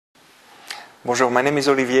Bonjour, my name is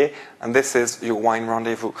Olivier, and this is your wine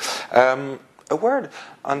rendezvous. A word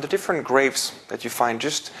on the different grapes that you find.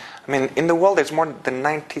 In the world there's more than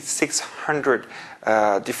 9,600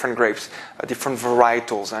 different grapes, different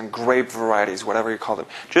varietals and grape varieties, whatever you call them.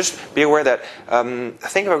 Just be aware that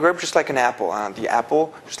think of a grape just like an apple. The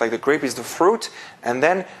apple, just like the grape, is the fruit, and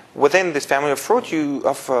then within this family of fruit,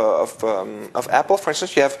 of apple, for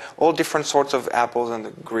instance, you have all different sorts of apples, and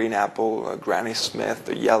the green apple, Granny Smith,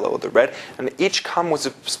 the yellow, the red, and each come with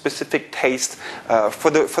a specific taste.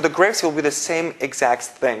 For the grapes, it will be the same exact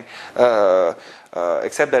thing,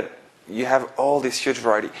 except that you have all this huge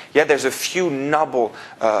variety. Yet there's a few noble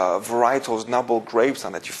varietals, noble grapes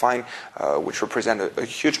that you find, which represent a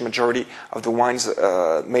huge majority of the wines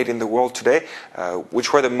made in the world today,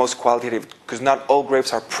 which were the most qualitative, because not all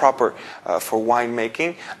grapes are proper for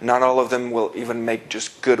winemaking. Not all of them will even make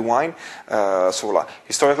just good wine.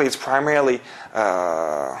 Historically, it's primarily,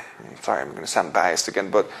 sorry, I'm going to sound biased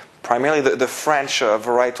again, but primarily the French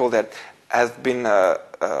varietal that has been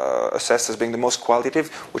assessed as being the most qualitative,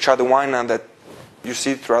 which are the wine that you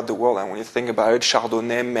see throughout the world. And when you think about it,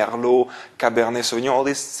 Chardonnay, Merlot, Cabernet Sauvignon, all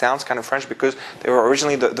this sounds kind of French because they were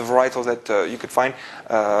originally the varietals that you could find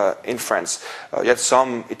in France. You had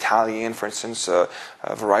some Italian, for instance,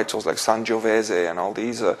 varietals like Sangiovese and all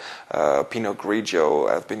these. Pinot Grigio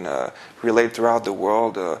have been relayed throughout the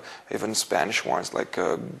world, even Spanish wines like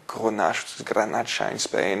Grenache in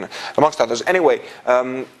Spain, amongst others. Anyway,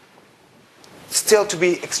 still, to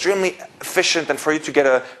be extremely efficient and for you to get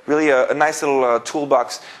a nice little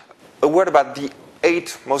toolbox, a word about the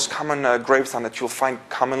 8 most common grapes that you'll find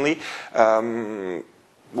commonly.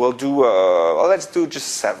 We'll do, let's do just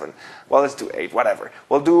 7. Well, let's do 8, whatever.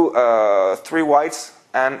 We'll do 3 whites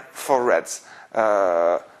and 4 reds.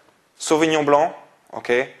 Sauvignon Blanc,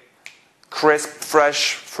 okay? Crisp,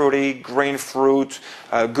 fresh, fruity, green fruit,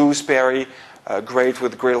 gooseberry, great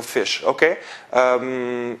with grilled fish, okay?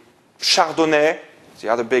 Chardonnay, the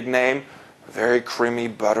other big name, very creamy,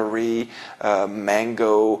 buttery,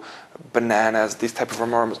 mango, bananas, these type of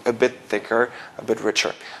aromas, a bit thicker, a bit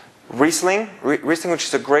richer. Riesling, which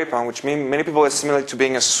is a grape, which many people assimilate to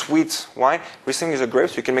being a sweet wine. Riesling is a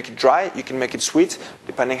grape, so you can make it dry, you can make it sweet,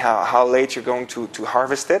 depending how late you're going to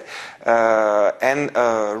harvest it.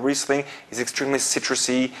 Riesling is extremely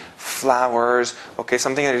citrusy, flowers, okay,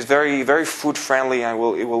 something that is very, very food friendly, and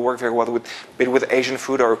it will work very well with Asian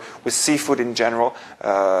food or with seafood in general.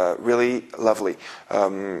 Really lovely.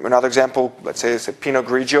 Another example, let's say, is a Pinot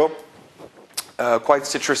Grigio. Quite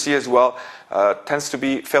citrusy as well, tends to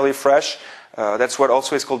be fairly fresh. That's what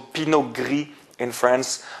also is called Pinot Gris in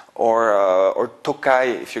France, or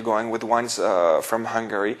Tokaj if you're going with wines from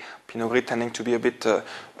Hungary. Pinot Gris tending to be a bit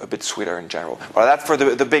sweeter in general. Well, that's for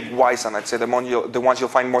the big whites, and I'd say the ones you'll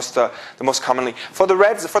find the most commonly. For the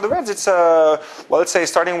reds, it's let's say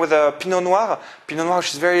starting with a Pinot Noir. Pinot Noir,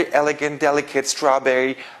 which is very elegant, delicate,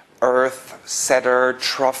 strawberry, earth, cedar,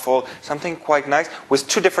 truffle, something quite nice, with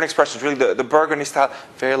 2 different expressions. Really, the Burgundy style,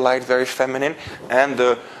 very light, very feminine, and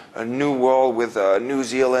the New World with New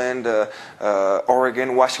Zealand,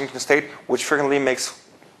 Oregon, Washington State, which frequently makes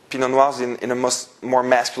Pinot Noirs in a more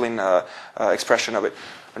masculine expression of it.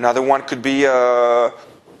 Another one could be Merlot.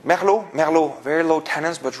 Merlot, very low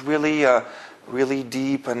tannins, but really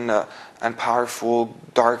deep and powerful,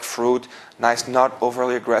 dark fruit, nice, not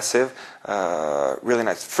overly aggressive, really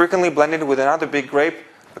nice. Frequently blended with another big grape,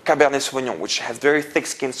 Cabernet Sauvignon, which has very thick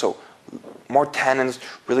skin, so more tannins,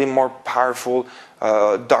 really more powerful,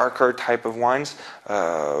 darker type of wines,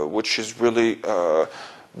 which is really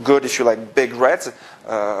good if you like big reds.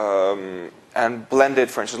 And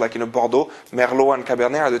blended, for instance, like in a Bordeaux, Merlot and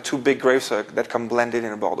Cabernet are the 2 big grapes that come blended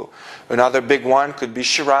in a Bordeaux. Another big one could be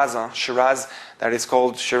Shiraz. Shiraz, that is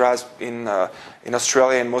called Shiraz in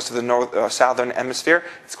Australia and most of the southern hemisphere.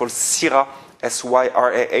 It's called Syrah,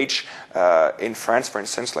 S-Y-R-A-H, in France, for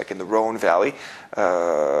instance, like in the Rhone Valley.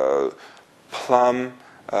 Plum,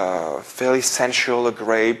 fairly sensual, a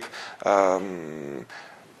grape, a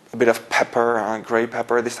bit of pepper, grape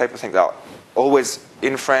pepper, this type of thing. Now, always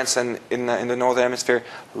in France and in the northern hemisphere,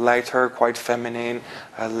 lighter, quite feminine,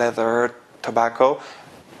 leather, tobacco.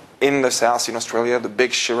 In the south, in Australia, the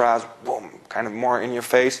big Shiraz, boom, kind of more in your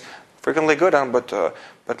face, frequently good,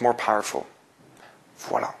 but more powerful.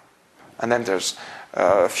 Voila. And then there's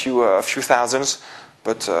a few thousands,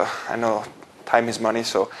 but I know time is money,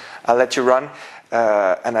 so I'll let you run,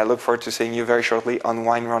 and I look forward to seeing you very shortly on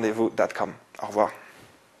winerendezvous.com. Au revoir.